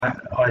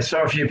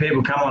saw a few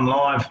people come on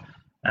live,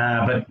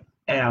 but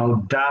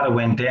our data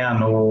went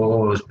down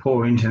or it was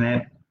poor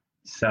internet.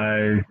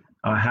 So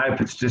I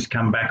hope it's just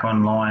come back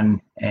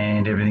online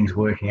and everything's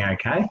working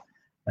okay.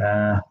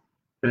 But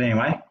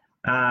anyway,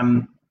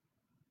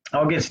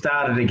 I'll get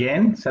started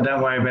again. So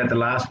don't worry about the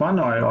last one.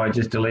 I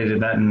just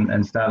deleted that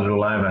and started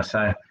all over.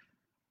 So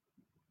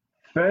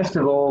first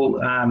of all,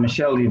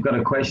 Michelle, you've got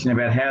a question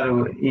about how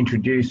to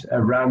introduce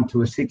a rug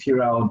to a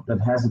 6-year-old that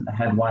hasn't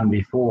had one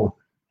before.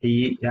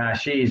 She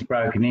is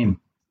broken in.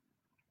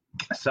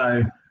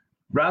 So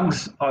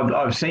rugs,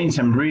 I've seen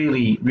some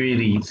really,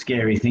 really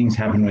scary things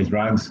happen with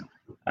rugs,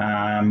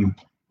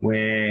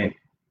 where,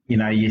 you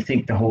know, you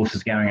think the horse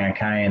is going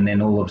okay and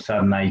then all of a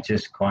sudden they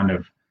just kind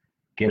of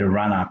get a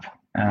run up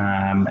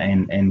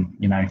and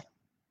you know,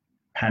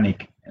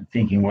 panic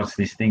thinking, what's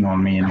this thing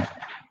on me,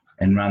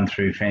 and run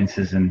through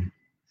fences and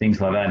things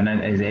like that. And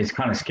it's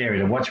kind of scary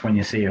to watch when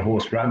you see a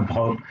horse rug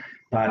bolt.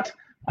 But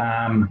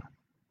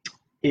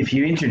if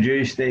you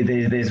introduce,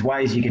 there's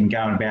ways you can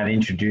go about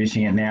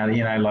introducing it now.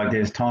 You know, like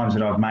there's times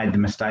that I've made the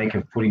mistake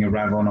of putting a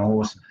rug on a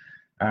horse,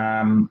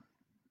 and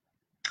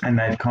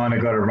they've kind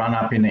of got to run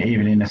up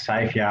even in a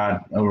safe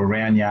yard or a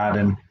round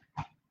yard,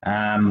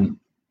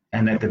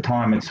 and at the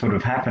time it sort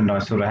of happened, I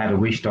sort of had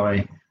wished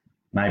I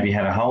maybe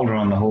had a holder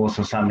on the horse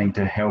or something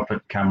to help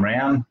it come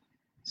round.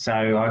 So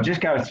I'll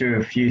just go through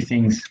a few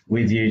things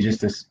with you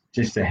just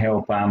to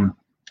help.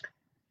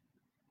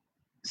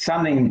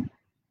 Something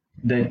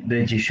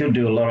that you should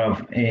do a lot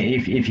of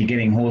if you're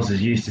getting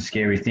horses used to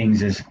scary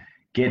things is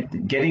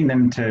getting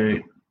them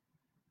to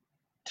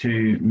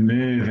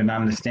move and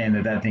understand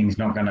that thing's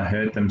not going to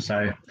hurt them.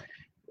 So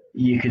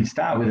you could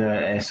start with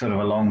a sort of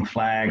a long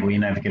flag, or, you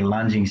know, if you get a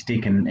lunging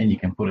stick and you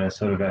can put a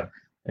sort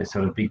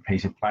of big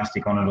piece of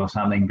plastic on it or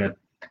something. But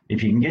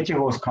if you can get your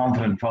horse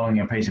confident following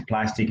a piece of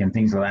plastic and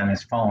things like that, and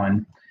it's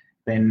fine,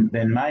 then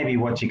maybe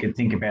what you could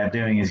think about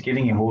doing is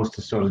getting your horse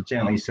to sort of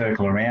gently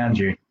circle around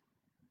you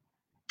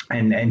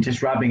and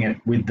just rubbing it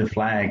with the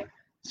flag.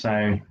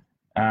 So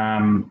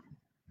and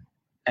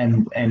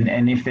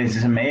if there's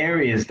some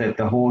areas that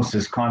the horse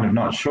is kind of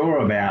not sure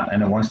about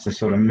and it wants to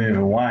sort of move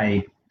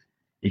away,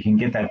 you can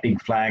get that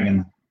big flag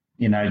and,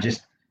 you know,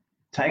 just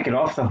take it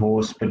off the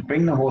horse, but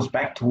bring the horse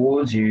back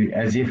towards you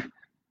as if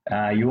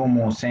you're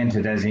more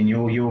centered, as in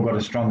you've got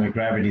a stronger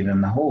gravity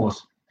than the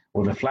horse,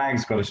 or the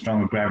flag's got a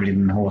stronger gravity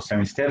than the horse. So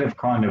instead of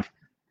kind of,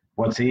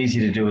 what's easy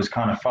to do is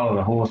kind of follow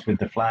the horse with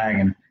the flag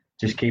and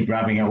just keep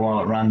rubbing it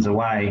while it runs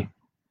away.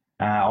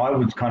 I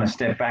would kind of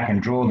step back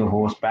and draw the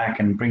horse back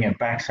and bring it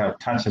back so it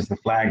touches the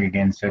flag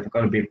again. So if it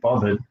got a bit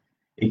bothered,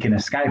 it can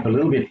escape a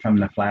little bit from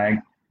the flag,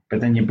 but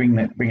then you bring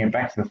it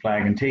back to the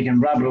flag until you can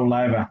rub it all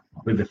over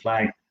with the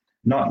flag.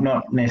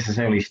 Not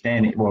necessarily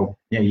standing. Well,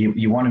 yeah,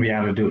 you want to be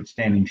able to do it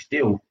standing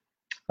still,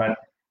 but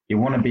you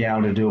want to be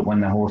able to do it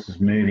when the horse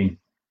is moving.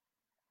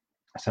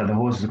 So the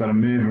horse has got to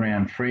move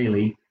around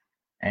freely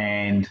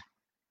and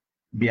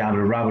be able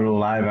to rub it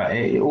all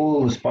over,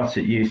 all the spots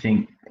that you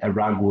think a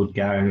rug would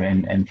go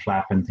and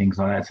flap and things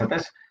like that. So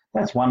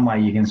that's one way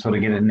you can sort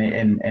of get it,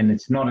 and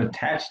it's not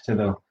attached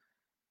to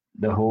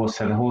the horse,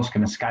 so the horse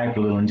can escape a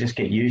little and just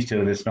get used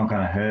to it. It's not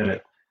going to hurt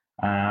it.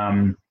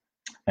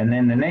 And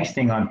then the next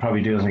thing I'd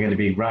probably do is I get a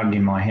big rug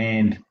in my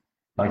hand,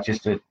 like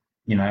just a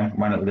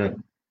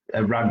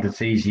rug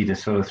that's easy to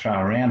sort of throw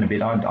around a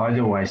bit. I'd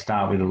always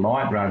start with a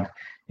light rug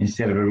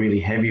instead of a really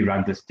heavy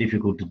rug that's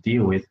difficult to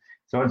deal with.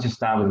 So I'd just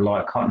start with a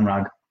light cotton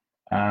rug,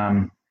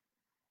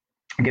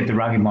 get the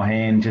rug in my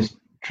hand, just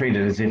treat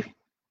it as if,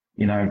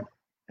 you know,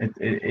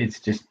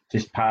 it's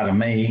just part of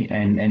me,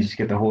 and just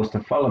get the horse to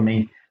follow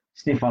me,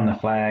 sniff on the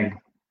flag,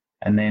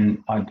 and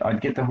then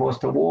I'd get the horse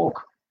to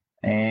walk,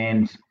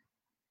 and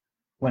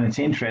when it's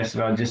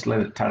interested, I'd just let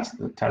it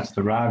touch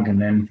the rug,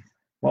 and then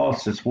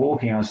whilst it's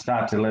walking, I'd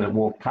start to let it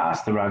walk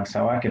past the rug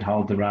so I could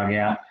hold the rug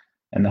out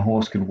and the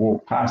horse could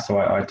walk past. So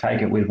I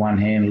take it with one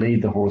hand,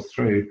 lead the horse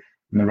through,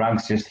 and the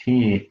rug's just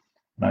here,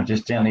 and I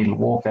just gently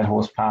walk that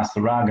horse past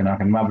the rug, and I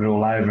can rub it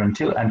all over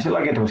until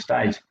I get to a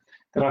stage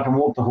that I can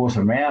walk the horse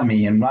around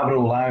me and rub it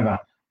all over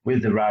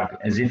with the rug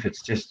as if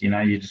it's just, you know,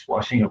 you're just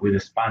washing it with a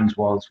sponge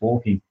while it's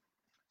walking.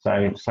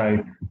 So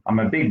I'm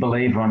a big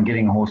believer on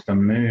getting a horse to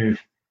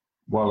move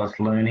while it's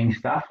learning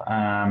stuff.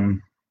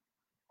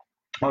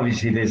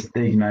 Obviously, there's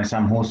you know,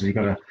 some horses you've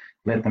got to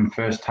let them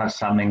first touch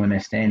something when they're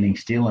standing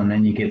still, and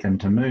then you get them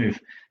to move.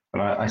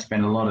 But I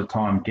spend a lot of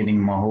time getting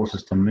my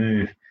horses to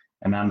move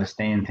and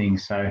understand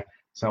things. So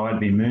I'd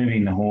be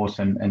moving the horse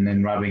and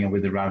then rubbing it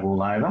with the rug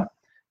all over.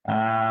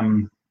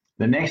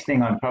 The next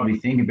thing I'd probably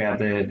think about,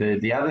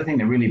 the other thing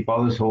that really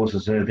bothers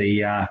horses are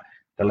the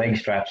leg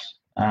straps.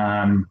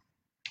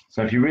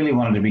 So if you really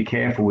wanted to be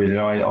careful with it,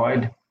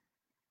 I'd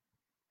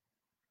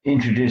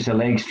introduce a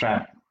leg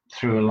strap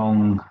through a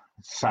long,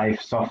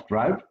 safe, soft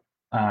rope.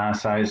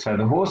 So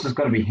the horse has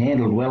got to be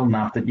handled well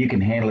enough that you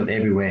can handle it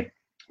everywhere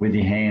with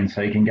your hands.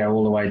 So you can go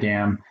all the way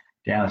down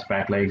its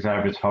back legs,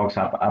 over its hocks,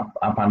 up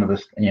under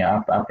the, you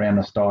know, up around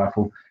the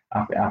stifle,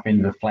 up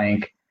into the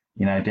flank,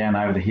 you know, down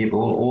over the hip.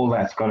 All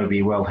that's got to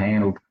be well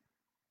handled.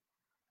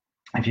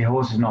 If your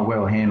horse is not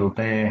well handled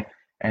there,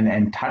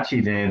 and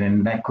touchy there,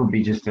 then that could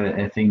be just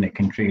a thing that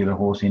can trigger the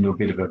horse into a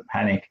bit of a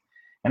panic.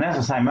 And as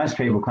I say, most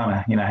people kind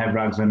of have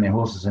rugs on their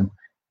horses and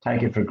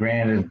take it for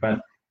granted.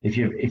 But if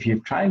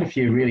you've trained a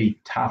few really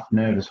tough,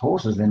 nervous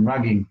horses, then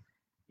rugging,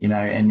 and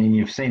then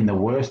you've seen the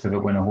worst of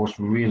it when a horse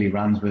really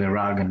runs with a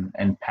rug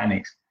and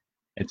panics.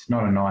 It's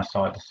not a nice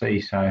sight to see.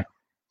 So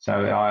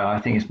I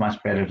think it's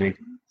much better to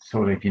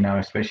sort of,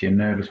 especially a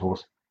nervous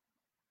horse,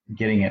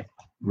 getting it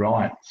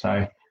right.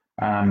 So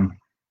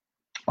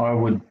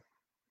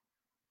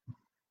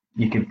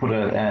you could put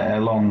a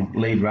long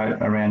lead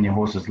rope around your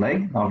horse's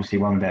leg, obviously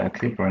one without a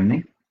clip or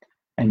anything,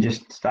 and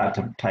just start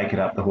to take it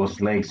up the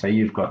horse's leg. So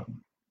you've got,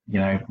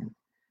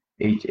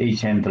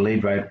 each end of the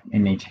lead rope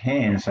in each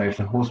hand. So if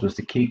the horse was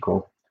to kick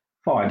or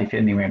fight, if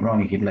anything went wrong,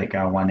 you could let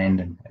go of one end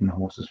and the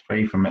horse is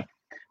free from it.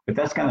 But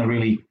that's going to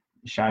really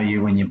show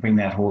you when you bring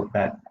that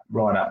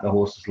right up the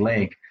horse's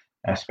leg,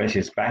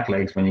 especially its back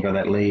legs, when you've got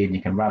that lead, and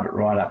you can rub it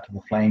right up to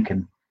the flank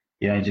and,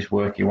 just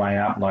work your way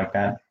up like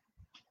that.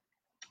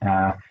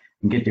 And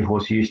get your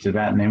horse used to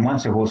that. And then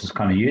once the horse is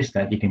kind of used to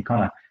that, you can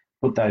kind of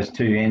put those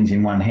two ends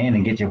in one hand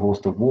and get your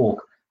horse to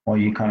walk while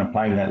you kind of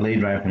play with that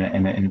lead rope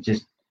and it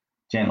just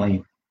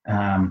gently,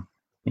 applies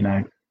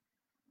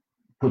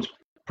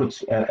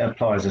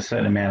a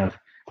certain amount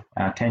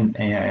of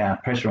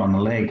pressure on the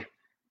leg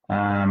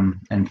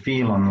and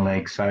feel on the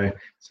leg. So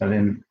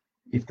then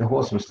if the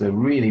horse was to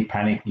really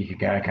panic, you could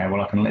go, okay,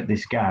 well, I can let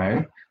this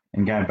go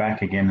and go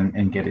back again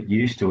and get it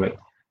used to it.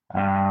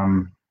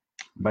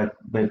 But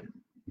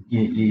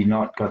you're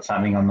not got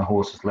something on the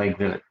horse's leg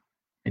that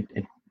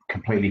it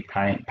completely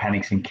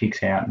panics and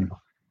kicks out. And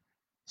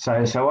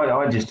so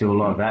I just do a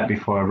lot of that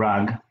before I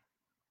rug.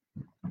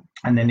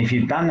 And then if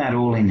you've done that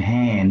all in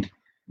hand,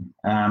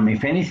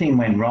 if anything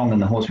went wrong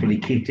and the horse really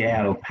kicked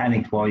out or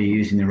panicked while you're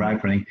using the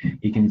rope running,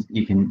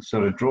 you can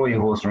sort of draw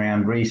your horse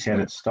around, reset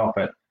it, stop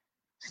it,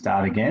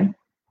 start again.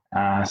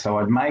 So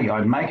I'd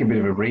make a bit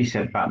of a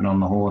reset button on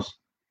the horse,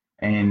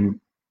 and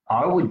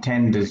I would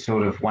tend to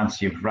sort of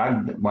once you go to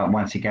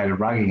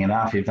rugging, and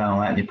after you've done all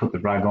that, and you put the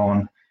rug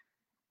on,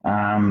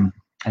 and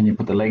you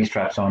put the leg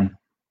straps on,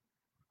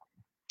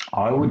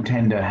 I would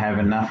tend to have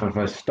enough of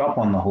a stop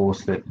on the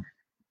horse that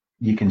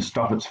you can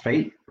stop its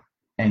feet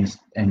and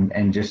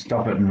just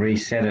stop it and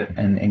reset it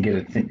and get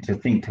it to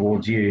think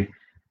towards you,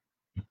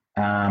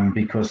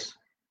 because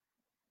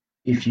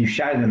if you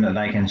show them that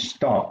they can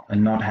stop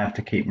and not have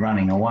to keep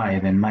running away,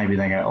 then maybe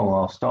they go, oh,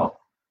 I'll stop.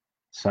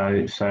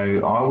 So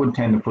I would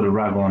tend to put a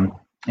rug on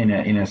in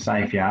a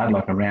safe yard,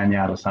 like a round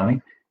yard or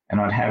something,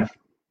 and I have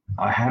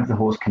the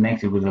horse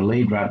connected with a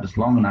lead rope that's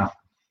long enough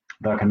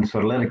that I can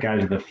sort of let it go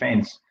to the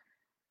fence,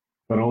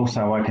 but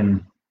also I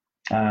can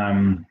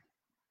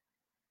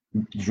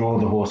draw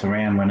the horse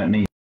around when it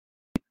needs.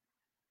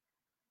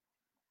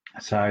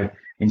 So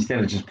instead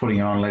of just putting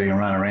it on, letting it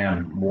run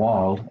around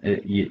wild,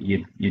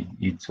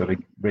 you'd sort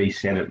of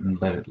reset it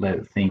and let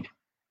it think.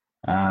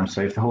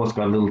 So if the horse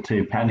got a little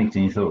too panicked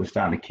and you thought it was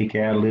starting to kick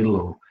out a little,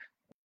 or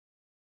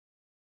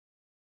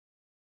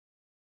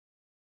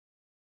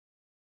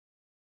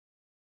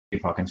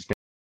if I can step.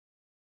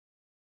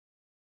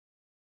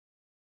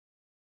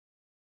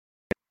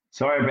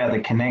 Sorry about the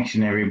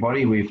connection,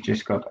 everybody. We've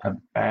just got a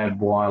bad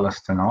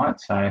wireless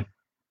tonight, so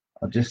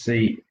I'll just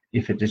see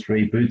if it just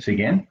reboots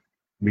again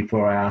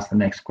before I ask the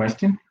next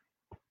question.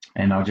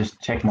 And I'll just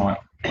check my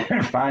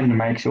phone to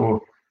make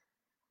sure.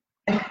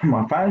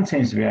 My phone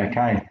seems to be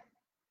okay.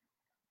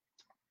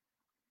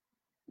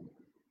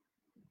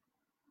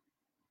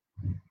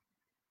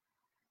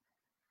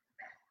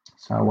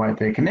 So I'll wait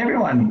there. Can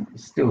everyone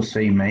still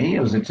see me,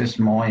 or is it just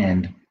my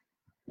end?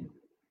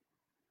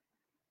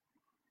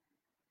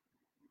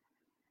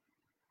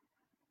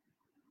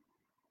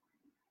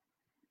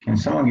 Can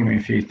someone give me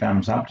a few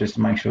thumbs up just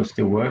to make sure it's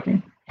still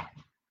working?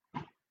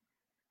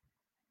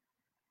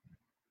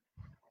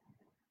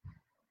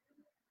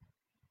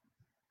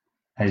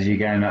 As you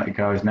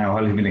guys know,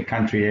 I live in a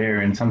country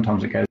area and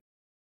sometimes it goes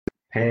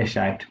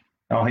pear-shaped.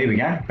 Oh, here we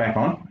go, back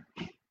on.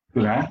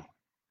 Good, eh?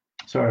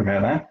 Sorry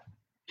about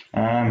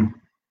that.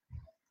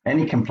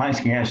 Any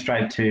complaints can go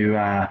straight to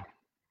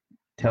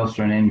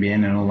Telstra and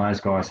NBN and all those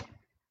guys.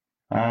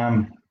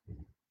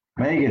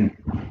 Megan,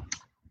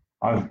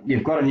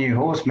 you've got a new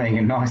horse,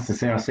 Megan. Nice to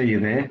see. I see you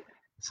there.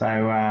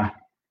 So,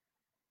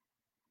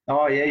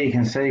 oh yeah, you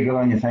can see. Good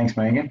on you. Thanks,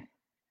 Megan.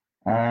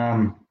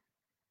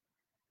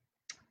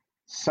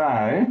 So,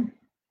 I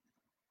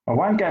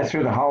won't go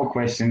through the whole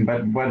question,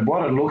 but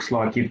what it looks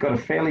like, you've got a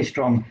fairly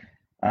strong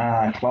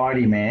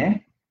Clyde mare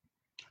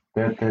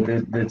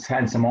that's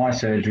had some eye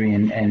surgery,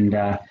 and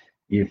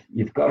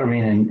you've got her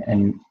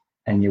in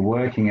and you're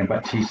working her,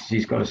 but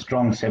she's got a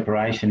strong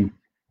separation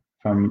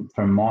from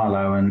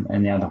Milo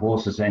and the other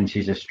horses, and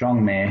she's a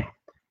strong mare,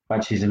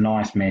 but she's a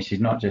nice mare.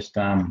 She's not just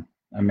a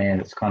mare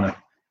that's kind of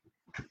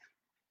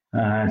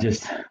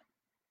just.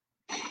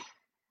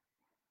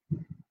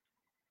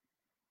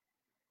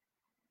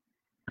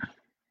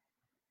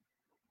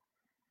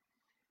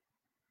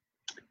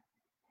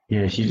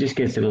 Yeah, she just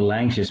gets a little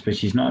anxious, but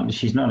she's not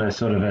a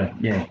sort of a,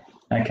 yeah,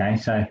 okay.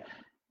 So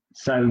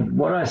So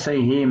what I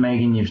see here,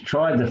 Megan, you've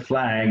tried the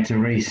flag to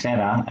reset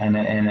her,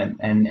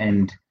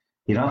 and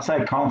you're not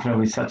so confident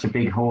with such a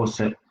big horse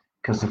that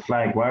because the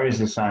flag worries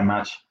her so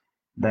much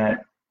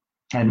that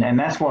and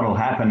that's what'll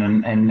happen.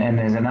 And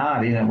there's an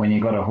art in it when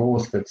you've got a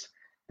horse that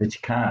you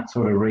can't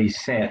sort of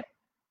reset.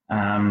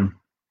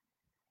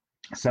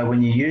 So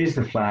when you use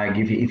the flag,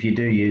 if you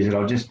do use it,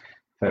 I'll just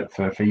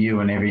for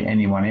you and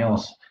anyone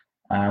else,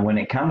 when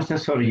it comes to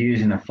sort of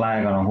using a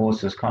flag on a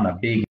horse that's kind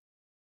of big,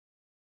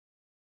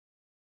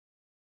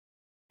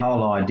 the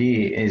whole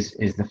idea is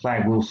the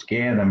flag will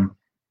scare them.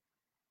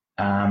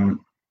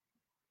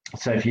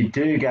 So if you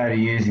do go to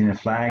using the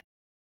flag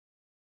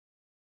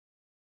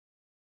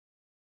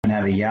and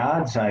have a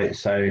yard,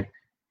 so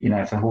you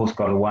know if the horse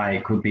got away,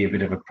 it could be a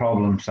bit of a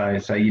problem.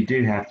 So you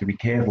do have to be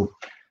careful.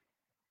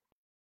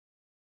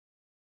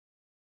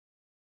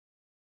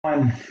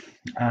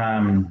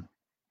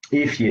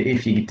 If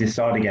you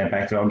decide to go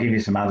back to it, I'll give you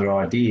some other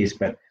ideas.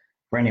 But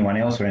for anyone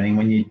else or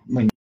anything,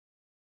 when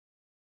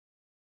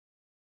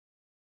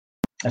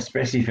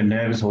especially for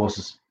nervous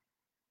horses,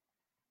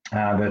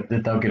 that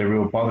they'll get a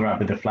real bother up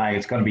with the flag.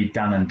 It's got to be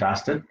done and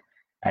dusted,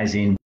 as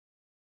in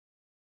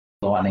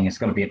lightning. It's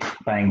got to be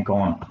bang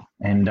gone.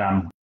 And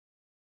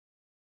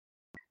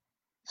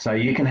so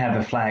you can have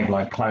the flag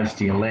like close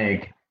to your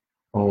leg,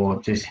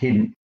 or just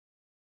hidden.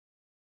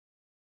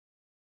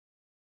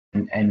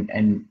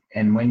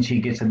 And when she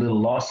gets a little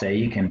lost there,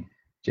 you can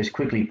just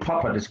quickly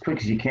pop it as quick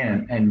as you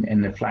can,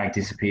 and the flag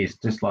disappears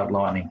just like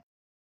lightning.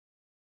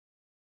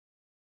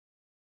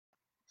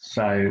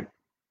 So,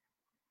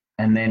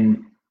 and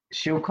then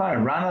she'll kind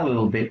of run a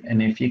little bit, and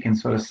if you can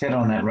sort of set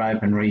on that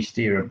rope and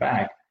re-steer her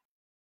back.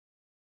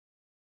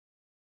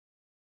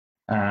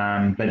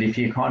 But if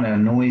you're kind of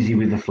noisy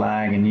with the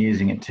flag and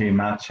using it too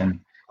much and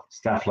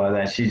stuff like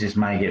that, she just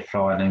may get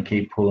frightened and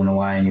keep pulling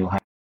away, and you'll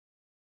have.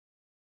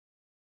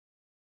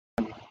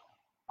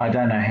 I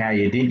don't know how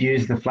you did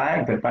use the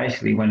flag, but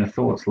basically when the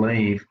thoughts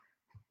leave,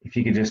 if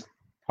you could just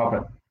pop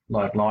it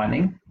like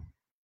lightning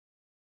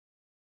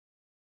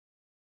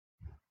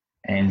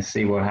and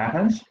see what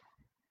happens.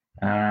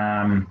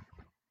 I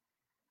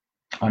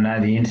know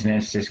the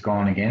internet's just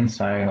gone again,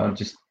 so I'll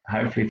just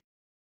hopefully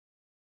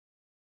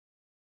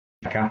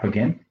back up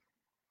again.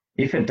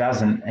 If it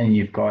doesn't and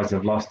you guys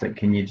have lost it,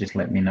 can you just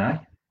let me know?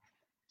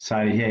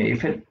 So yeah,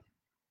 if it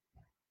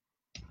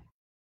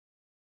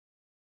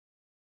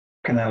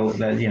can,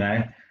 that you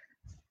know,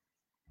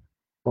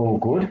 all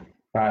good.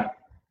 But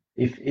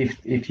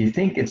if you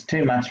think it's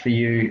too much for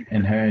you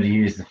and her to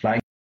use the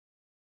flag,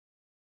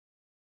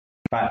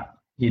 but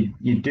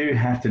you do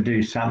have to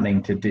do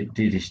something to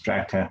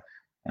distract her,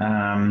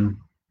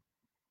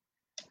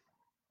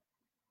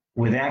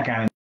 without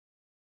going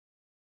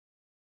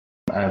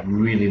a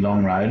really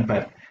long road.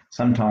 But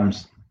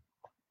sometimes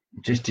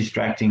just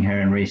distracting her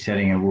and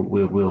resetting her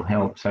will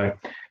help. So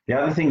the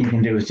other thing you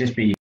can do is just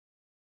be.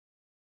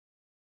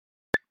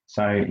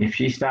 So if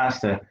she starts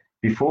to,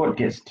 before it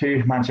gets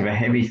too much of a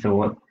heavy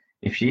thought,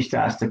 if she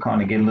starts to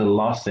kind of get a little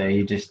lost there,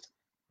 you just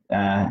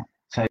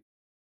so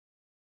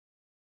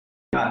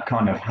start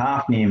kind of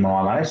half near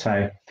Milo,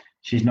 so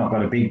she's not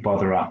got a big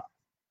bother up.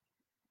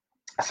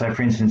 So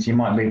for instance, you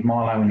might leave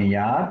Milo in the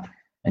yard,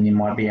 and you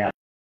might be out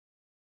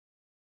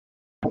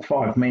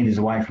 5 meters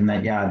away from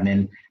that yard, and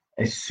then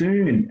as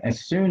soon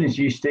as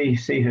you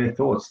see her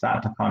thoughts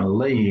start to kind of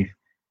leave,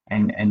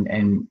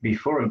 and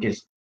before it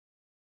gets.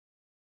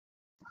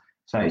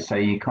 So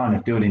you kind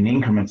of do it in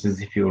increments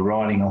as if you're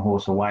riding a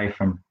horse away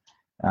from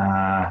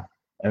the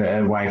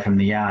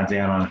yards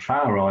out on a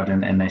trail ride,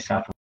 and they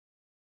suffer.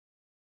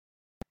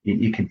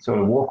 You can sort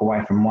of walk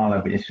away from Milo,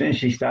 but as soon as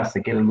she starts to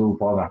get a little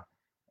bother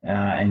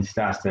and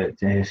starts her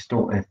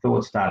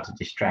thoughts start to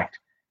distract,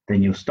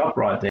 then you'll stop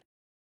right there,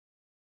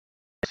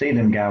 see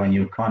them go, and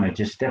you'll kind of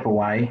just step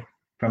away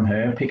from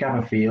her, pick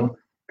up a feel,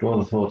 draw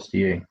the thoughts to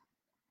you.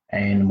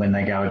 And when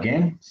they go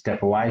again,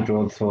 step away,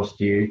 draw the thoughts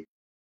to you.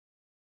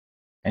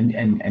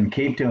 And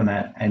keep doing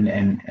that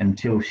and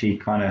until she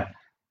kind of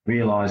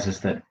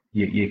realizes that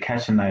you're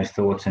catching those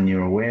thoughts and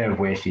you're aware of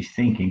where she's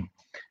thinking,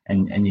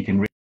 and you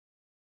can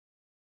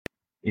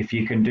if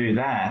you can do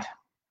that,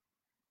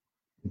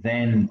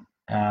 then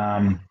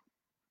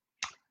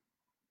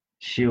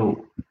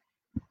she'll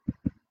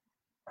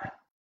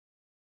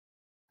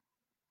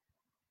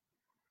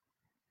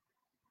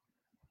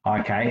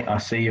okay, I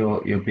see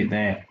your bit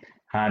there,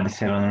 hard to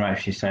set on the rope,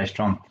 she's so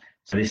strong.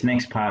 So this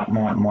next part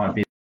might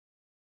be.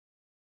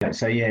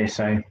 So yeah,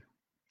 so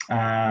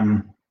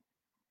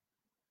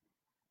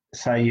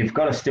you've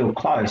got her still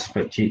close,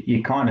 but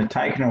you kind of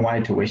taken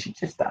away to where she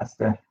just starts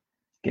to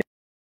get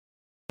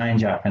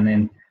change up,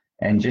 and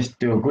just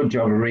do a good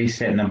job of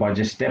resetting her by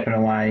just stepping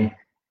away.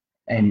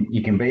 And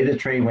you can be the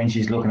tree when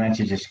she's looking at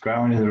you, just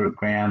grow into the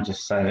ground,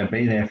 just so to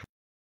be there for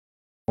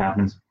what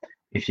happens.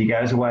 If she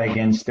goes away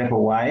again, step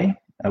away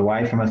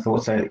from her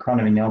thoughts, so kind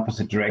of in the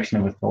opposite direction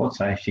of her thoughts.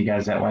 So if she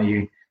goes that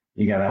way,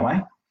 you go that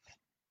way.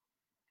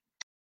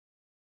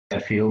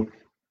 That feel,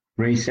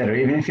 reset her,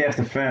 even if you have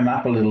to firm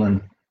up a little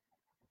and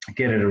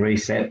get her to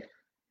reset,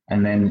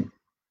 and then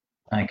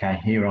okay,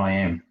 here I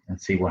am, and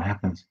see what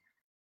happens.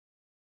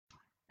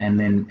 And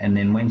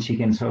then when she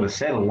can sort of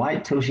settle,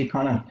 wait till she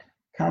kind of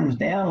comes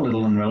down a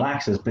little and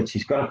relaxes, but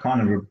she's got to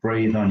kind of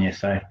breathe on you.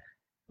 So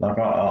like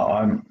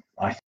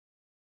I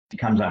she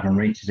comes up and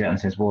reaches out and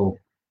says, well,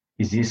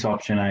 is this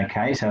option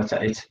okay? So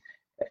it's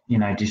you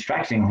know,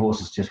 distracting a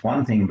horse is just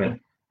one thing, but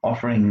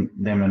offering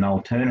them an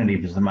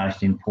alternative is the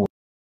most important.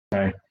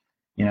 So,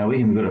 you know, we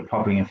can be good at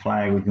popping a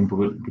flag, we can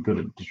be good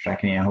at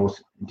distracting our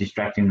horse,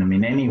 distracting them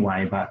in any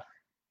way, but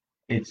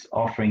it's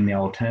offering the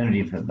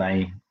alternative that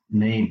they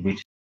need, which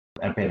is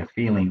a better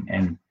feeling.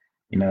 And,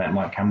 you know, that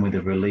might come with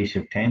a release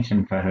of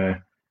tension for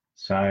her.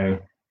 So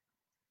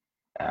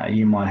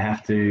you might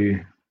have to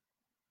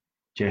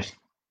just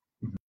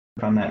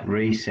from that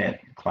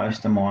reset close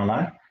to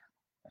Milo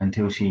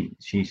until she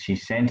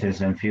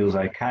centers and feels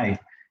okay.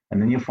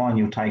 And then you'll find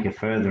you'll take it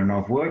further. And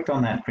I've worked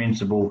on that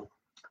principle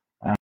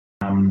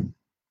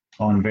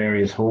on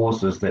various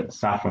horses that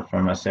suffer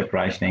from a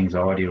separation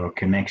anxiety or a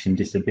connection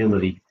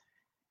disability,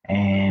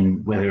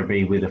 and whether it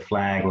be with a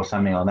flag or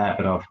something like that.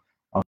 But I've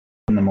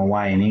taken them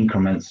away in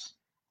increments,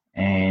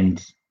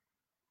 and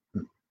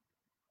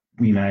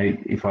you know,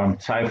 if I'm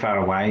so far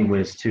away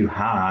where it's too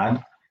hard,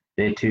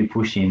 they're too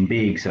pushy and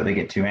big, so they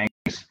get too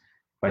anxious.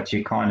 But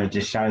you kind of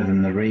just show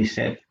them the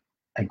reset,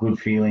 a good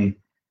feeling,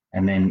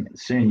 and then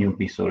soon you'll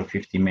be sort of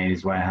 50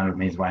 metres away, 100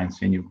 metres away, and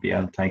soon you'll be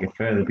able to take it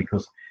further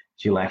because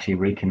she'll actually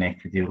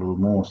reconnect with you a little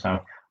more. So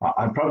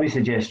I'd probably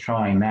suggest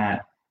trying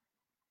that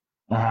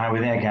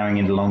without going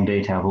into long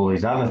detail of all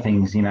these other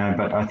things, you know,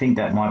 but I think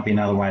that might be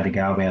another way to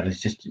go about it. It's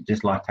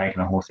just like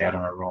taking a horse out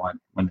on a ride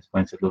when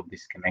it's a little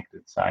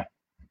disconnected. So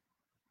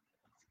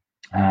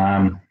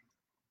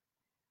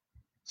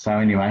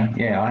anyway,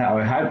 yeah,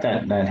 I hope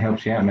that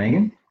helps you out,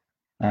 Megan.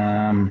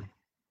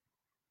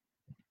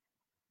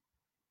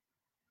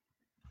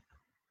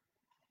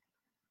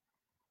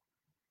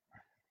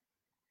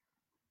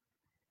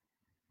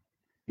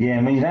 Yeah,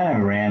 I mean, you don't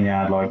have a round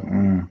yard, like,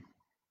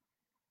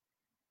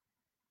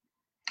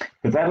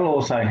 but that'll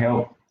also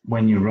help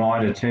when you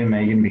ride her too,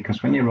 Megan,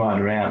 because when you ride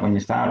her out, when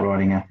you start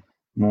riding her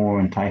more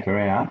and take her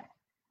out,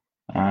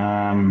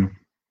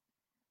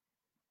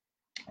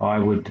 I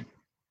would,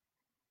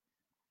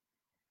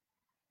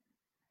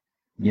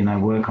 you know,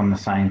 work on the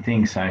same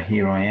thing. So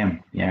here I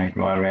am, you know,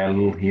 ride her out a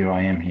little, here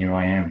I am, here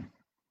I am.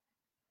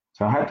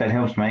 So I hope that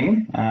helps,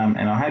 Megan,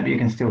 and I hope you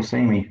can still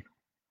see me.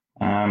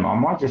 I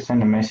might just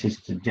send a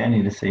message to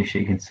Jenny to see if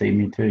she can see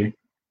me too.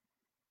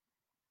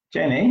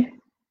 Jenny,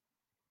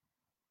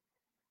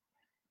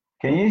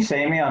 can you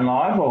see me on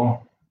live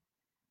or?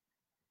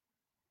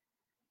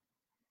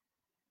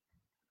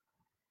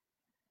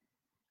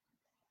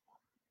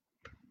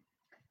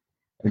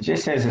 It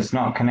just says it's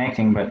not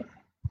connecting, but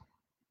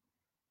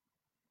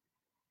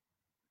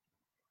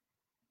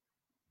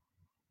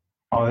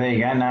oh, there you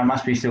go. No, it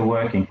must be still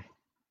working.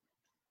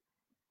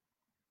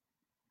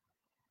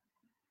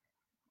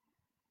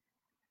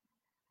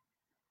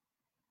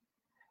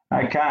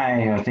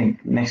 Okay, I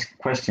think next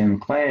question,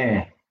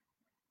 Claire.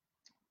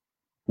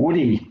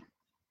 Woody,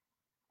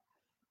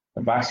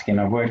 the buckskin.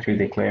 I've worked with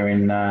the Claire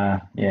in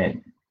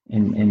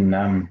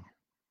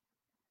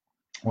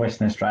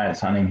Western Australia at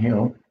Sunning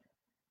Hill.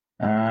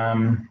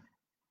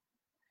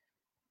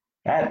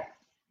 At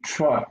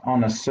trot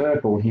on a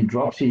circle, he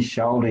drops his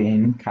shoulder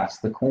in, cuts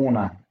the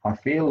corner. I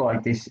feel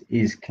like this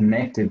is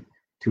connected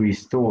to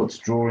his thoughts,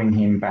 drawing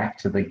him back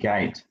to the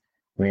gate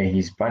where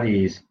his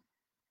buddy is,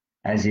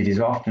 as it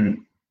is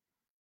often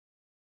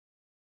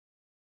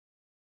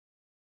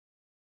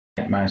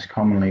most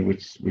commonly,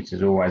 which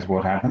is always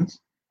what happens.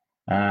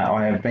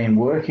 I have been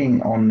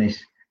working on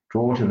this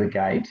draw to the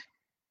gate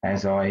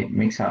as I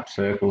mix up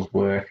circles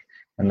work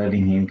and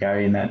letting him go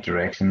in that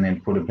direction,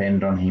 then put a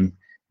bend on him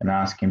and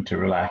ask him to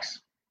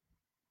relax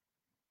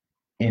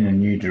in a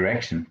new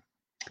direction,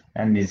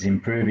 and is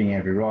improving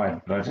every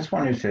ride. But I just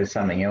wondered if there's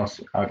something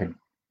else I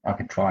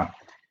could try.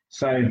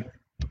 So,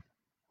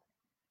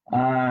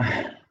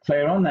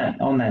 Claire, on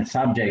that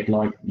subject,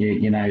 like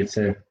you know,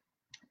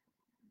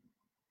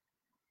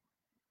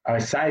 I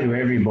say to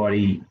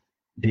everybody,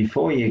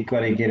 before you've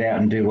got to get out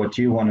and do what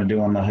you want to do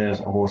on the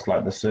horse,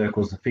 like the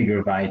circles, the figure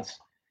of eights,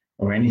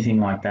 or anything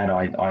like that,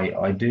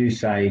 I do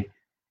say,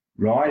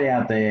 ride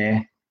out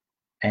there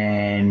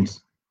and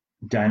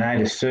donate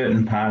a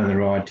certain part of the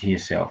ride to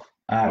yourself,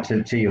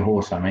 to your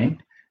horse, I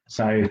mean.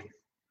 So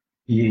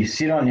you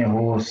sit on your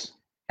horse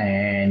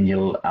and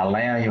you'll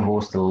allow your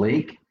horse to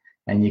leak,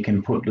 and you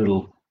can put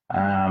little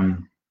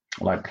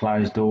like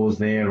closed doors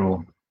there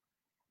or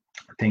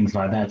things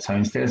like that. So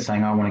instead of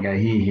saying, I want to go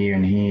here, here,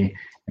 and here,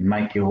 and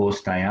make your horse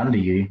stay under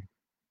you,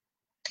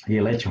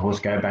 you let your horse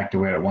go back to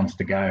where it wants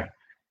to go,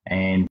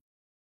 and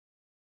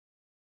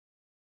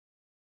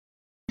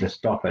to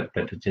stop it,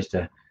 but just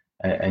a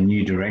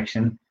new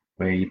direction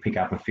where you pick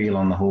up a feel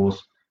on the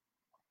horse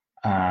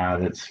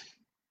that's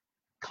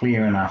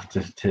clear enough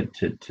to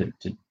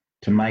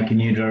make a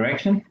new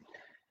direction,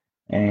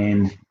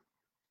 and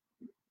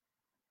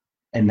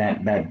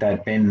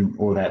that bend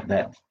or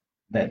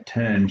that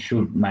turn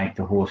should make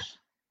the horse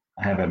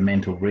have a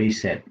mental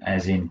reset,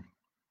 as in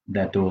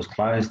that door's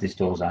closed, this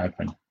door's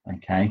open,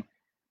 okay?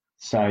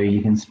 So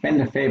you can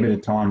spend a fair bit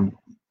of time,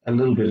 a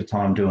little bit of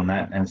time doing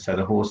that, and so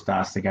the horse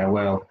starts to go,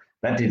 well,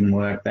 that didn't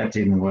work, that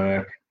didn't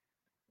work.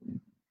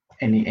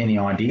 Any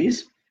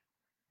ideas?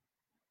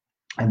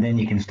 And then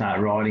you can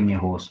start riding your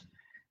horse.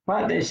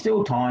 But there's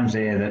still times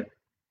there that,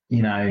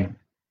 you know,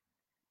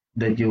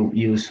 that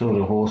you sort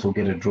of horse will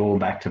get a draw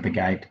back to the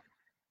gate,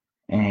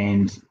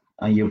 and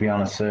you'll be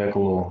on a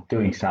circle or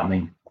doing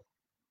something.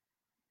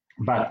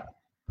 But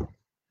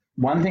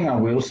one thing I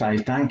will say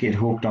is don't get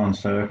hooked on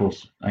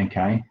circles,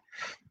 okay?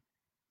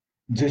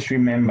 Just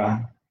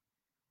remember,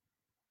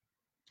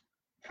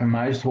 for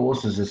most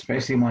horses,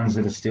 especially ones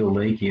that are still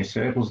leaky, a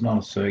circle's not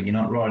a circle. You're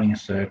not riding a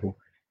circle.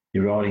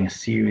 You're riding a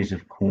series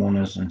of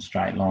corners and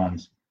straight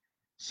lines.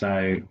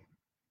 So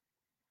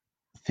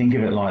think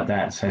of it like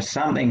that. So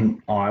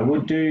something I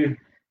would do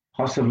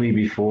possibly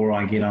before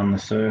I get on the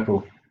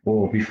circle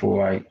or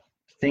before I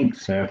think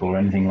circle or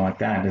anything like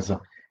that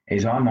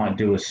is I might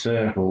do a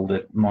circle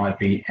that might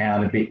be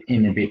out a bit,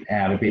 in a bit,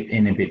 out a bit,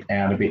 in a bit,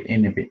 out a bit,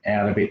 in a bit,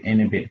 out a bit,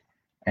 in a bit,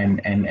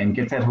 and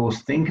get that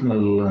horse thinking a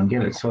little and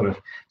get it sort of,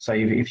 so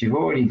if you've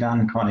already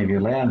done kind of, you're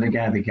allowed to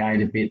go the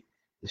gate a bit,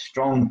 the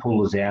strong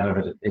pull is out of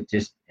it. It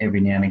just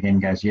every now and again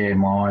goes, yeah,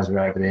 my eyes are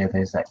over there,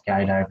 there's that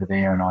gate over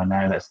there, and I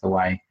know that's the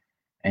way.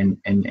 And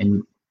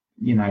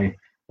you know,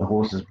 the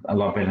horse is a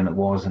lot better than it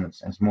was, and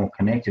it's more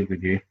connected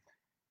with you.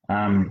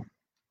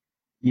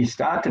 You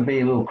start to be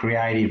a little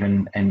creative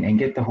and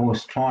get the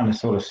horse trying to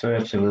sort of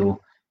search a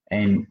little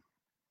and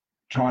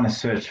trying to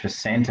search for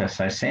centre.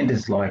 So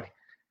centre's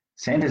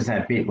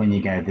that bit when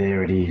you go,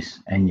 there it is,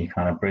 and you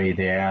kind of breathe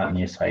out and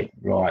you say,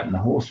 right, and the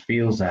horse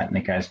feels that and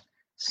it goes,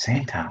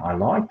 centre, I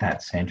like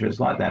that centre. It's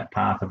like that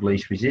path of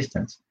least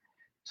resistance.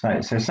 So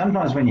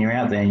sometimes when you're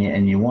out there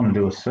and you want to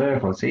do a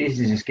circle, it's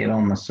easy to just get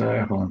on the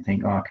circle and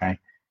think, oh, okay,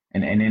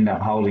 and end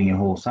up holding your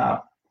horse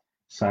up.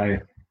 So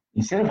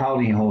instead of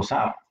holding your horse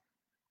up,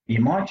 you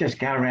might just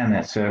go around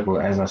that circle,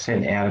 as I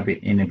said, out a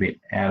bit, in a bit,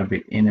 out a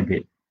bit, in a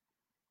bit,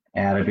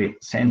 out a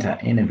bit, centre,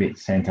 in a bit,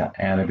 centre,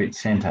 out a bit,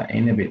 centre,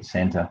 in a bit,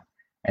 centre,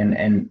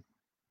 and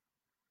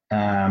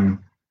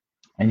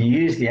you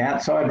use the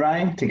outside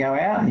rein to go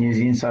out and use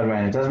the inside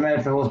rein. It doesn't matter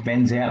if the horse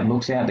bends out and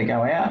looks out to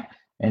go out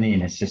and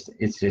in. It's just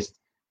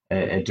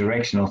a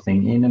directional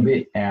thing, in a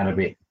bit, out a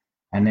bit.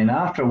 And then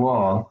after a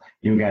while,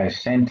 you'll go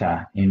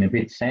centre, in a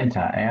bit, centre,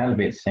 out a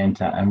bit,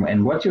 centre.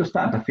 And what you'll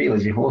start to feel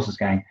is your horse is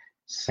going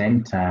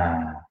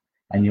centre.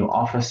 And you'll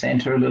offer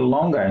centre a little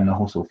longer and the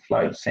horse will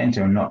float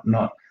centre and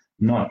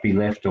not be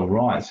left or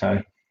right. So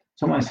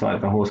it's almost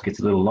like the horse gets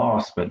a little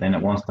lost, but then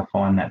it wants to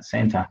find that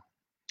centre.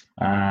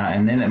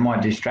 And then it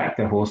might distract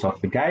the horse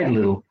off the gate a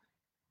little.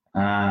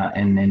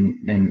 And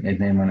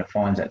then when it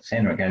finds that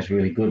centre, it goes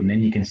really good. And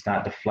then you can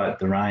start to float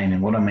the rein.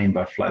 And what I mean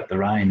by float the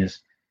rein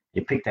is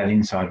you pick that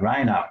inside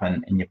rein up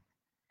and you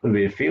put a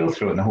bit of feel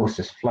through it, and the horse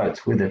just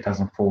floats with it,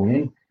 doesn't fall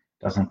in,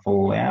 doesn't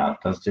fall out,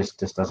 just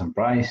doesn't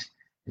brace,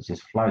 it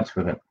just floats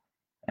with it.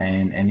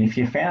 And if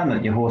you found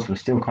that your horse was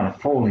still kind of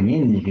falling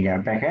in, you can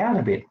go back out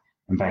a bit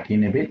and back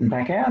in a bit and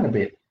back out a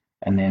bit,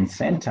 and then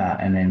centre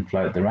and then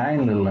float the rein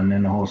a little, and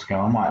then the horse go,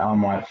 I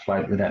might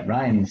float with that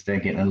rein instead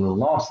of getting a little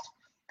lost.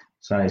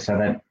 So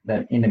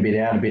that in a bit,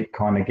 out a bit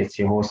kind of gets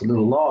your horse a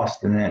little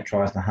lost, and then it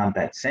tries to hunt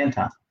that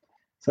centre.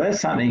 So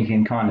that's something you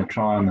can kind of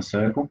try on the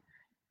circle.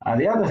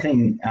 The other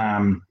thing,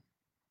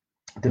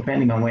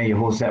 depending on where your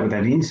horse is at with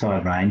that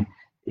inside rein,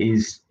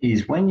 is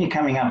when you're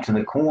coming up to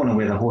the corner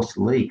where the horse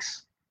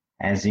leaks,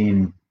 as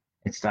in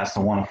it starts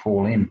to want to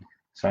fall in.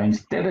 So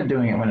instead of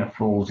doing it when it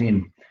falls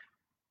in,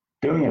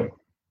 doing it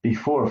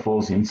before it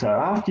falls in. So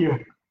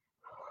after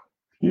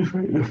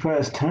the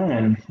first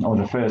turn or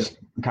the first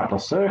couple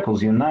of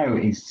circles, you'll know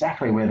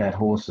exactly where that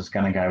horse is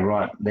going to go.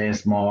 Right,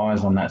 there's my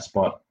eyes on that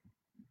spot.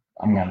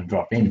 I'm going to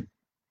drop in.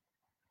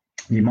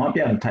 You might be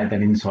able to take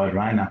that inside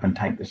rein up and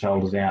take the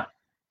shoulders out.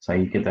 So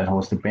you get that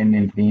horse to bend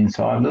into the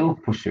inside a little,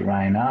 push your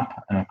rein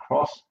up and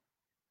across.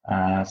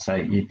 So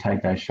you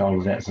take those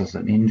shoulders out. So it's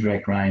an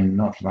indirect rein,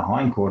 not to the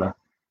hindquarter,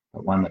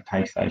 but one that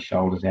takes those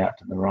shoulders out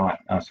to the right.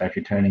 So if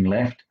you're turning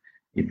left,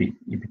 you'd be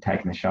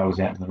taking the shoulders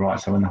out to the right.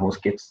 So when the horse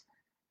gets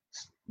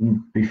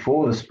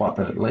before the spot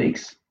that it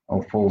leaks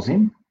or falls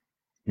in,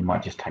 you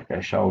might just take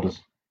those shoulders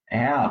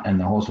out and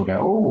the horse will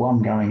go, oh,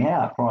 I'm going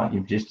out. Right,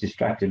 you've just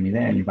distracted me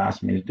there and you've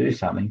asked me to do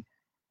something.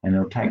 And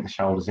it'll take the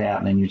shoulders out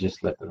and then you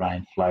just let the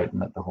rein float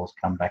and let the horse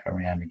come back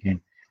around again.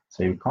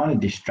 So you kind of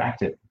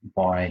distract it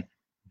by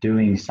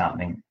doing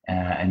something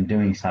and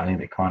doing something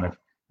that kind of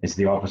is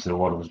the opposite of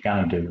what it was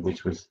going to do,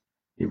 which was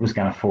it was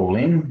going to fall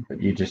in,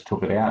 but you just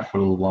took it out for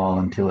a little while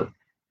until it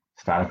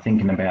started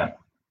thinking about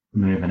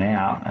moving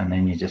out, and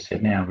then you just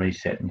said, now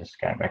reset and just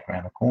go back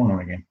around the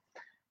corner again.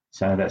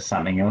 So that's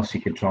something else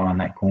you could try on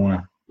that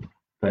corner.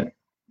 But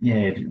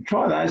yeah,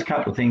 try those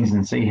couple of things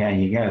and see how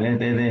you go.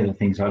 They're the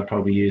things I'd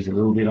probably use a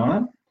little bit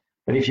on it.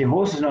 But if your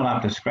horse is not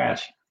up to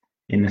scratch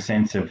in the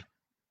sense of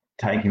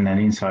taking that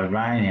inside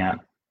rein out,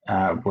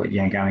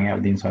 going out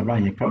with the inside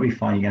rein, you probably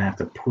find you're going to have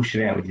to push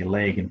it out with your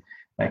leg. And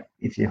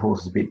if your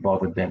horse is a bit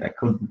bothered, that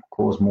could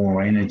cause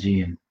more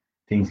energy and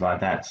things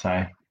like that.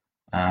 So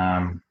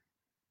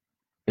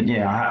But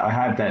yeah, I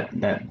hope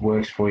that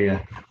works for you.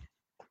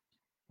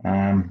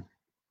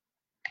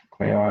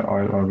 Claire,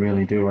 I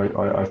really do.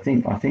 I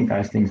think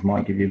those things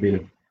might give you a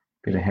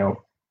bit of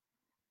help.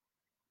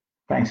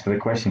 Thanks for the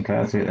question,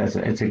 Claire.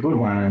 It's a good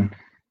one, and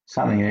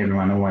something that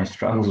everyone always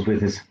struggles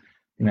with is,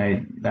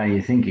 though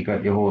you think you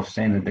got your horse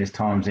centered, there's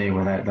times there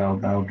where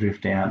they'll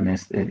drift out, and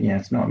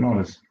it's not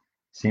as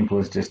simple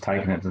as just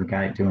taking it to the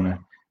gate, doing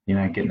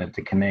getting it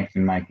to connect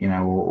and make,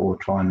 or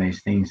trying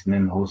these things, and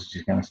then the horse is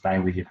just going to stay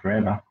with you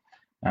forever.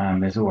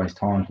 There's always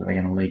times that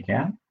they're going to leak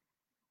out.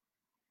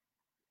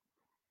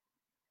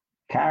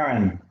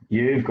 Karen,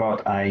 you've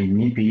got a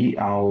nippy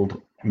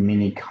old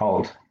mini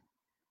colt.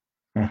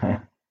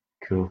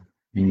 Cool.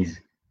 Minis.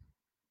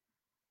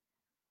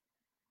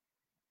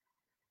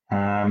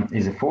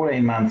 Is a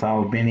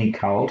 14-month-old mini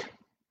colt.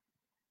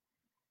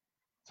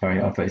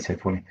 Sorry, I thought you said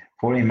 14.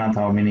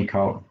 14-month-old mini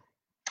colt.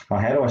 Well,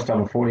 how do I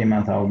stop a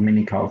 14-month-old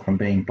mini colt from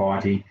being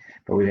bitey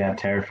but without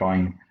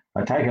terrifying?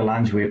 I take a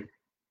lunge whip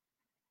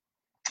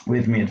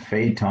with me at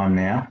feed time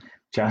now,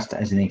 just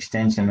as an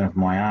extension of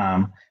my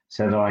arm,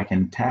 so that I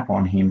can tap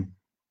on him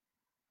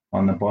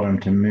on the bottom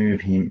to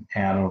move him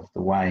out of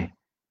the way,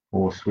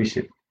 or swish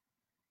it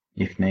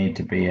if need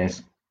to be,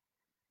 as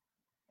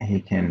he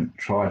can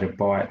try to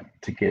bite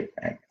to get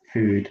at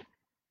food.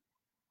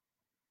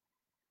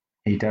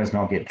 He does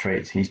not get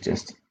treats. He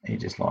just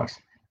likes.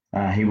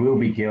 He will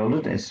be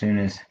gelded as soon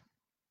as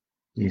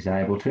he's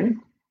able to.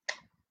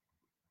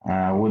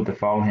 Would the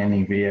foal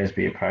handling videos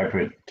be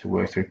appropriate to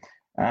work through?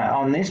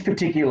 On this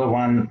particular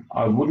one,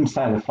 I wouldn't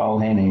say the foal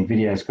handling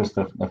videos, because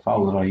the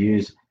foal that I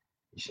use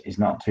is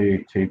not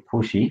too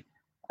pushy.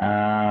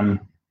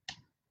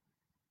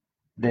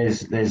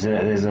 There's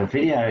a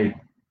video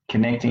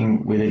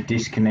connecting with a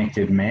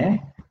disconnected mare.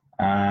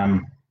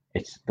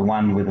 It's the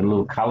one with a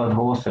little coloured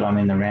horse that I'm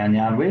in the round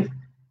yard with.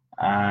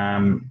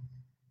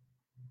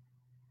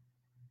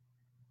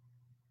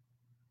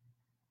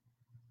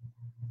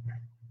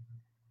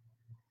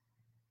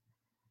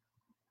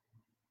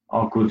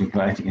 Oh, good,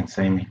 glad you can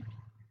see me.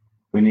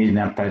 We need an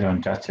update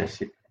on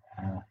Justice.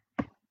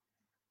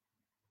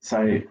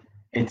 So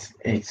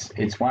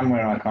it's one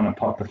where I kind of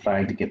pop the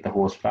flag to get the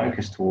horse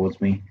focused towards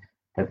me,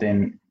 but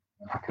then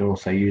I could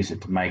also use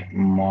it to make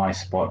my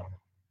spot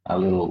a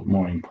little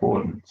more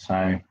important.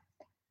 So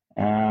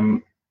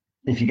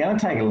if you're going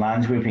to take a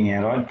lunge whipping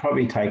out, I'd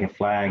probably take a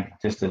flag,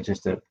 just a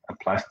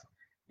plastic.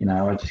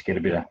 I just get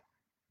a bit of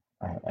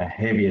a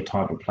heavier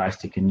type of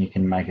plastic, and you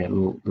can make a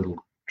little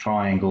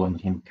triangle, and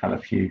you can cut a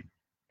few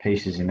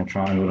pieces in a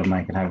triangle to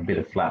make it have a bit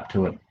of flap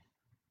to it.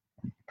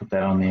 Put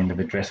that on the end of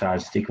a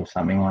dressage stick or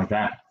something like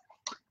that.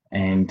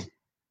 And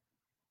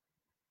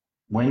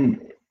when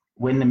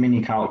the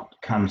mini colt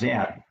comes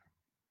out,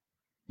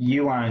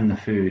 you own the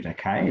food,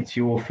 okay? It's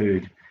your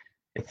food.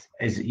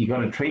 You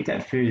got to treat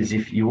that food as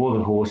if you're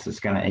the horse that's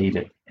going to eat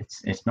it.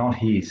 It's not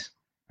his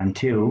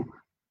until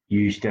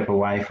you step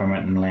away from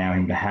it and allow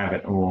him to have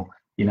it. Or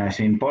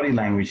so in body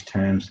language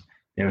terms,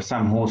 there are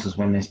some horses,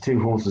 when there's two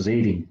horses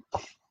eating,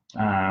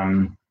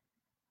 there's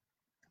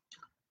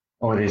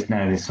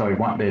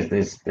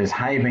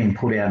hay being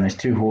put out and there's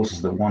two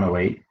horses that want to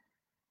eat,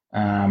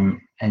 and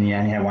you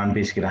only have one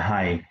biscuit of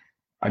hay.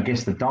 I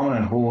guess the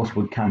dominant horse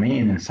would come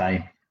in and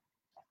say,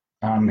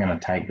 I'm going to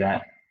take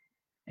that,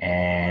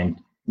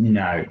 and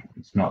no,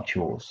 it's not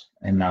yours.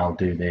 And they'll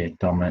do their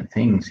dominant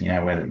things,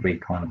 whether it be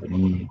kind of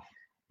an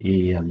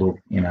ear look,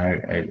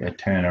 a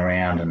turn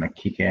around and a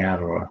kick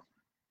out, or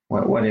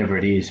whatever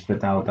it is,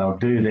 but they'll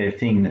do their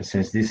thing that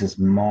says, this is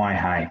my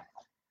hay.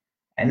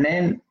 And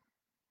then,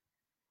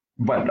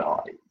 but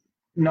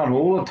not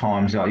all the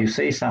times, you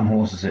see some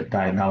horses that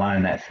they'll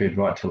own that food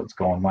right till it's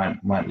gone,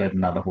 won't let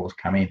another horse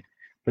come in.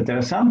 But there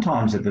are some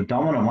times that the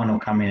dominant one will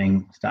come in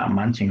and start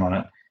munching on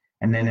it,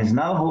 and then there's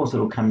another horse that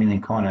will come in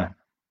and kind of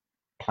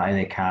play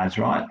their cards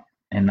right,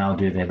 and they'll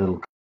do their little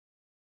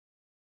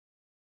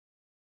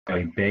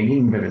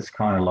begging, but it's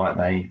kind of like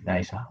they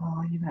say,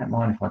 oh, you don't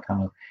mind if I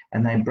come up,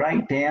 and they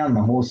break down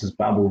the horse's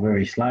bubble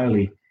very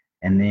slowly,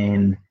 and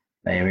then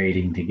they're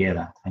eating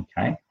together,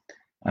 okay?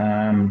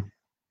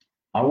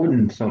 I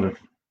wouldn't sort of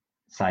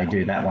say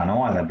do that one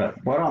either, but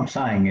what I'm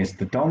saying is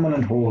the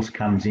dominant horse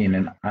comes in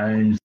and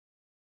owns.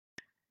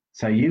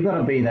 So you've got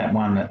to be that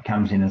one that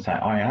comes in and say,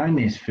 I own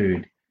this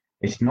food.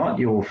 It's not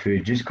your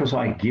food. Just because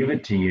I give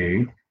it to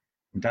you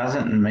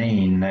doesn't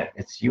mean that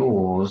it's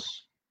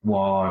yours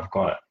while I've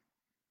got it.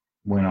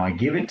 When I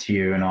give it to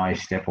you and I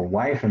step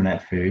away from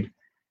that food,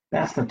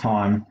 that's the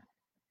time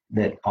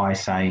that I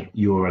say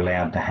you're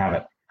allowed to have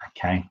it,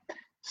 okay?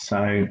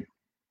 So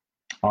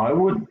I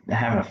would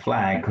have a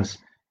flag, because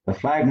the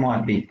flag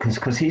might be,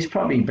 because he's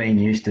probably been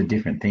used to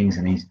different things,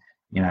 and he's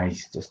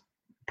just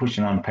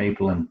pushing on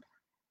people, and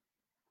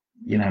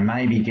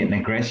maybe getting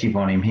aggressive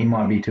on him. He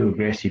might be too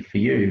aggressive for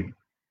you,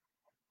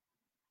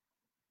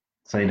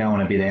 so you don't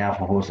want to be the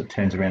alpha horse that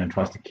turns around and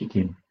tries to kick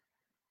him.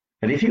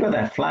 But if you've got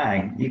that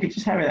flag, you could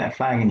just have that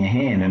flag in your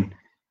hand and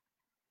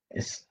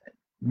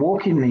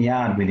walk in the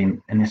yard with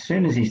him, and as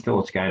soon as his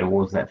thoughts go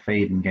towards that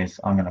feed and goes,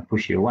 I'm going to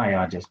push you away,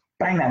 I just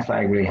bang that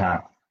flag really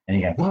hard, and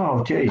you go,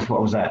 whoa, geez,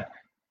 what was that?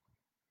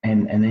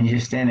 And then you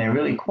just stand there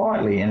really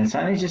quietly, and it's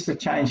only just to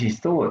change his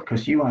thought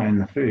because you own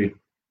the food,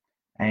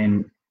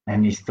 and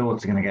his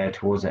thoughts are going to go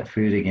towards that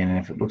food again. And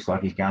if it looks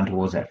like he's going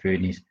towards that food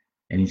and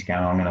he's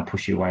going, I'm going to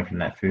push you away from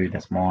that food,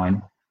 that's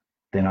mine,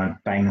 then I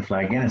bang the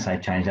flag again and say,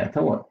 change that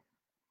thought.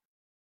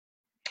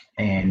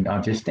 And I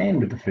just stand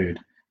with the food,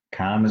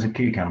 calm as a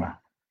cucumber.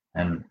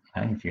 And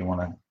hey, if you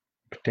want to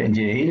pretend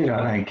you eat it,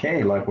 I don't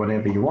care, like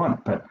whatever you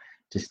want, but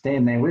just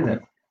stand there with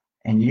it.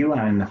 And you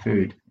own the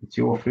food. It's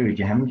your food.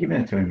 You haven't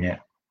given it to him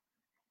yet.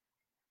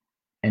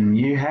 And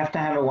you have to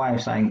have a way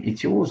of saying,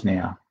 it's yours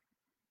now.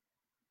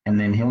 And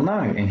then he'll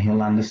know and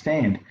he'll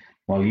understand.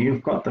 While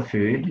you've got the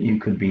food, you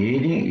could be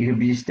eating it, you could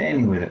be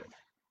standing with it,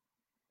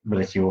 but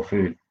it's your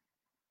food.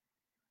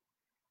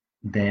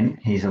 Then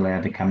he's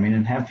allowed to come in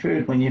and have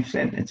food when you've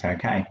said it's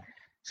okay.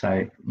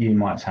 So you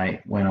might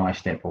say, when I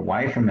step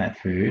away from that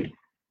food,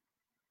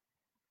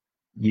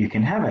 you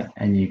can have it,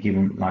 and you give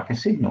him like a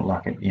signal,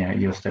 like it,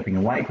 you're stepping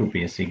away could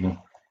be a signal.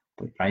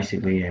 But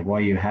basically,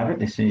 while you have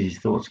it, as soon as his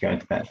thoughts go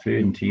to that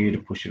food and to you to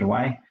push you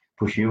away,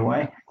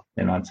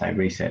 then I'd say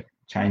reset,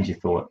 change your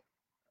thought,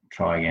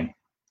 try again,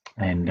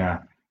 and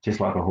just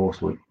like a horse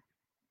would.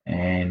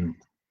 And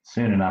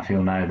soon enough,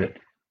 he'll know that,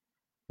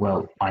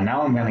 well, I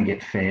know I'm going to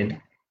get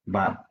fed,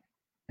 but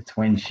it's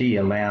when she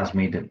allows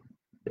me to,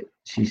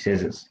 she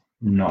says it's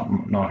not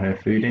her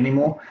food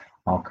anymore,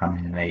 I'll come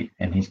in and eat,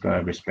 and he's got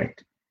to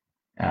respect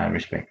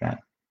that.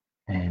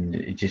 And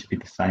it'd just be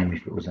the same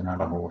if it was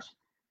another horse,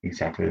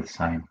 exactly the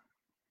same.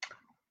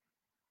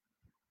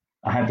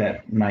 I hope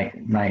that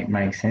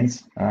make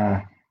sense.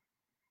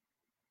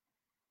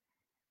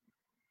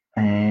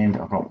 And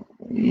I've got,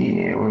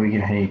 yeah, where we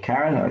get here,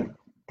 Karen.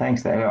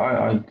 Thanks, Dave.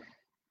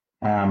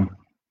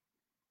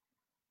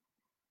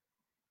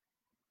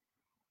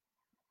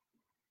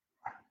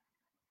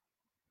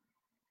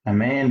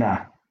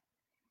 Amanda.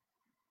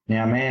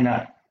 Now,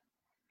 Amanda,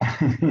 I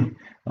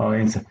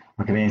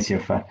can answer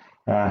your phone.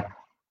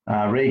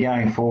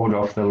 Going forward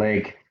off the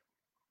leg,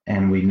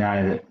 and we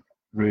know that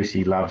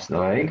Russi loves the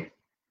leg.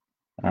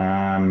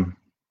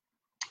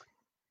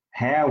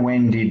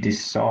 When did you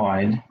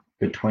decide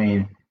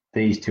between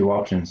these two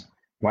options?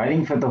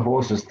 Waiting for the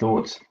horse's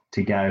thoughts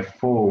to go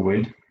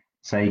forward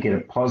so you get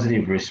a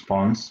positive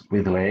response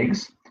with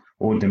legs,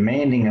 or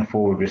demanding a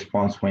forward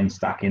response when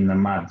stuck in the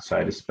mud,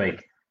 so to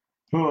speak?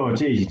 Oh,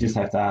 geez, you just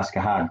have to ask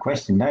a hard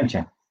question, don't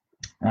you?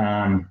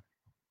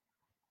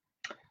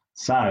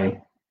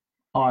 So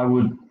I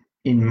would,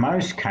 in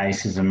most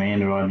cases,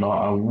 Amanda,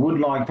 I would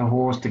like the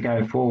horse to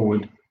go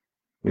forward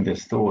with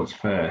its thoughts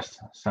first.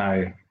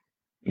 So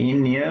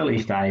in the early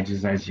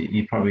stages, as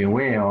you're probably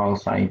aware, I'll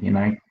say,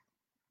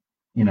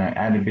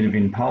 add a bit of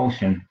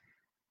impulsion,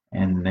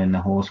 and then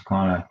the horse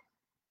kind of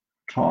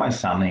tries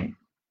something.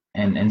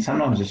 And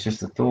sometimes it's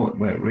just a thought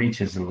where it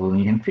reaches a little and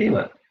you can feel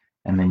it,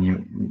 and then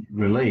you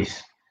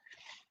release.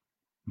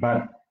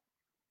 But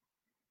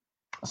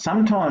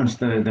sometimes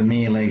the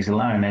mere legs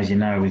alone, as you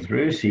know, with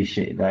Russi,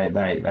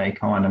 they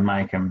kind of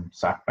make them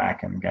suck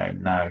back and go,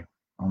 no,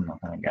 I'm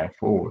not going to go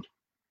forward.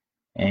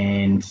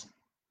 And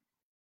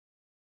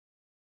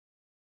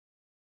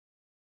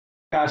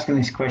asking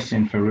this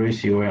question for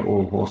Russi or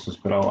all horses,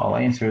 but I'll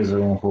answer as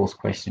an all horse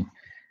question.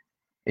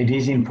 It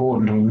is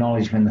important to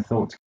acknowledge when the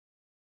thoughts,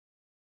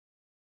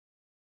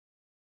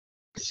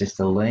 it's just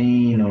a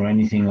lean or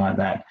anything like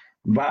that.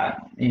 But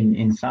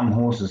in some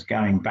horses,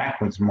 going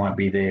backwards might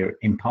be their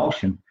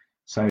impulsion.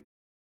 So,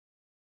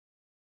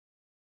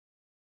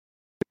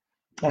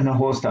 and the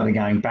horse started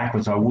going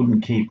backwards, I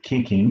wouldn't keep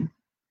kicking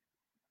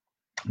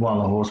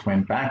while the horse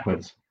went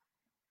backwards.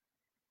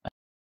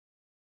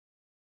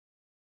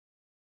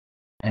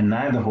 And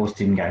though the horse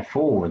didn't go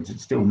forwards,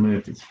 it still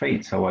moved its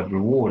feet, so I'd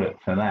reward it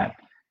for that.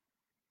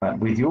 But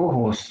with your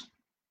horse,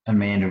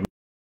 Amanda,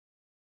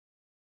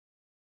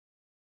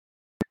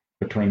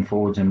 between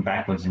forwards and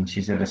backwards, and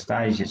she's at a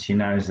stage that she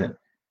knows that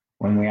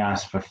when we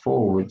ask for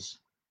forwards,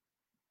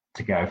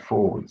 to go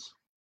forwards.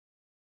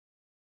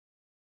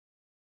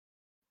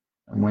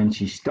 And when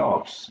she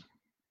stops,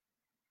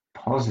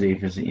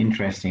 positive is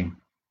interesting.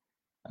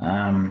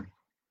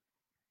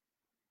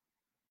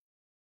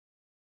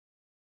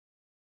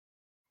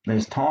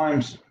 There's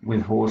times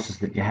with horses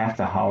that you have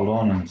to hold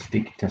on and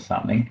stick to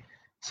something.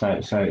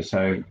 So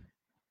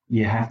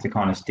you have to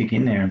kind of stick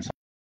in there and say,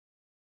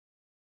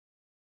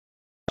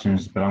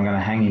 but I'm going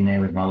to hang in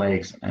there with my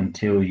legs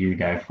until you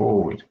go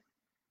forward.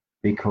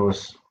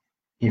 Because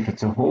if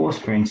it's a horse,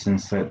 for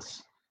instance,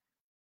 that's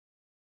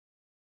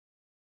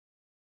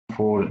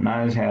forward, it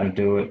knows how to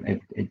do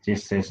it. It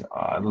just says,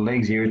 the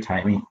legs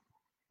irritate me.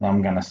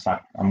 I'm going to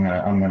suck. I'm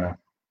going to,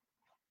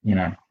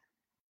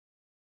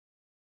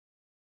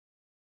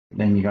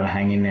 then you got to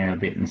hang in there a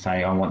bit and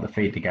say, I want the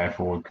feet to go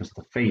forward, because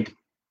the feet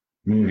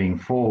moving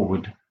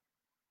forward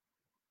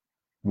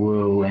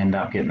will end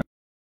up getting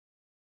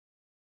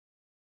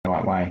the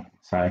right way.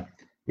 So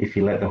if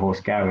you let the horse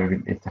go,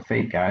 if the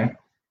feet go,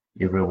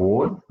 you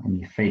reward, and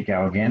your feet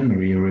go again,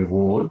 you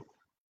reward.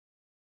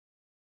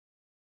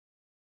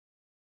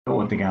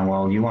 Thought to go,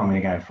 well, you want me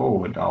to go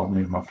forward, I'll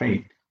move my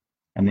feet.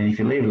 And then if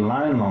you leave it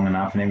alone long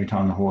enough, and every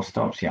time the horse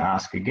stops, you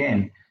ask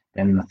again,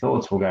 then the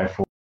thoughts will go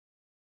forward.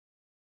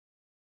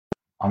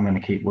 I'm going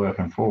to keep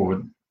working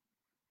forward,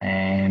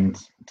 and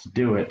to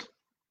do it,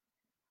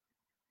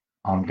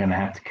 I'm going to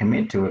have to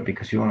commit to it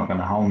because you're not going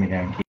to hold me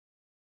down.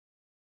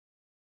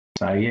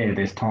 So yeah,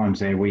 there's times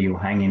there where you'll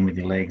hang in with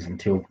your legs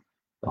until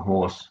the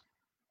horse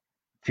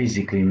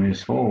physically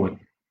moves forward,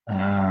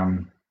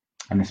 and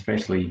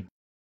especially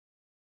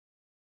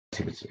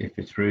if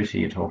it's Russia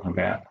you're talking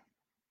about.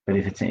 But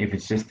if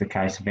it's just the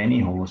case of any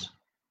horse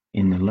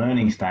in the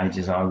learning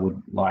stages, I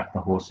would like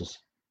the horses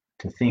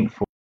to think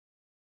for,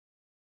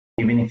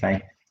 even if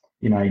they,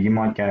 you know, they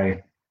might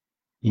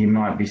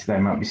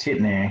be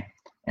sitting there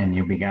and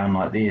you'll be going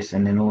like this,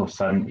 and then all of a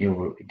sudden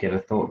you'll get a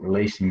thought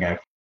release and go,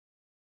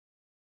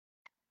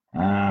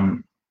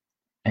 and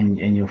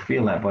you'll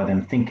feel that by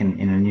them thinking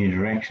in a new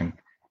direction,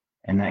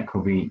 and that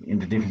could be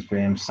the difference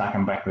between them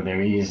sucking back with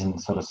their ears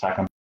and sort of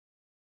sucking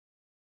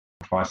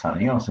try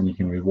something else, and you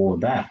can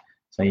reward that.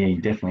 So yeah, you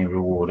definitely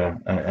reward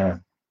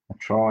a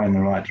try in the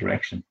right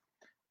direction.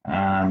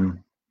 But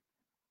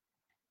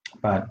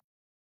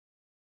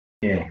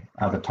yeah,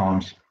 other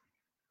times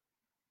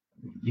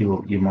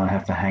you might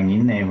have to hang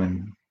in there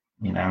when,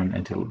 you know,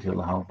 until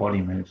the whole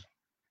body moves.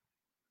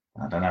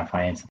 I don't know if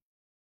I answered.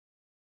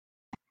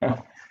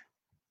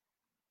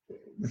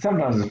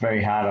 Sometimes it's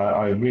very hard.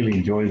 I really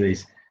enjoy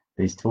these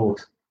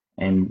talks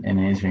and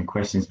answering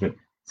questions, but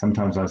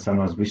sometimes I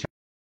wish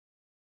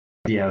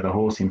I had the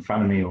horse in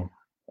front of me, or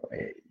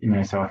you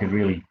know, so I could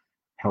really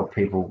help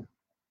people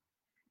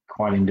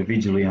quite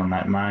individually on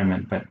that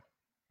moment. But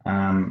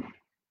a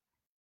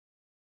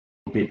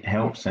bit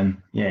helps,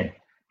 and yeah,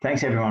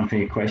 thanks everyone for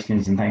your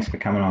questions, and thanks for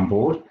coming on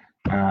board.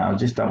 I'll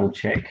just double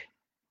check,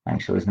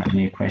 make sure there's no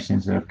new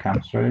questions that have come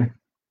through.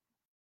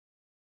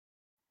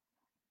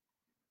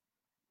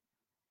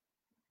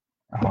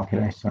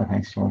 Okay, so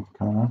thanks Sean for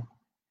coming on.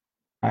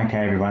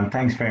 Okay, everyone,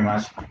 thanks very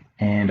much,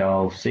 and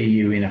I'll see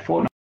you in a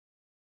fortnight.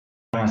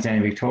 Down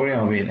in Victoria,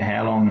 I'll be at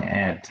Howlong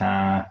at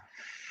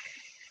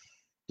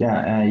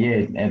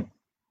at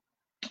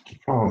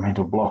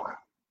mental block.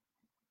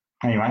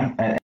 Anyway,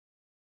 at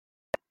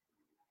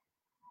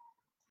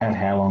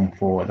Howlong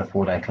for the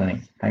 4-day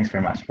clinic. Thanks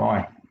very much.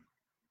 Bye.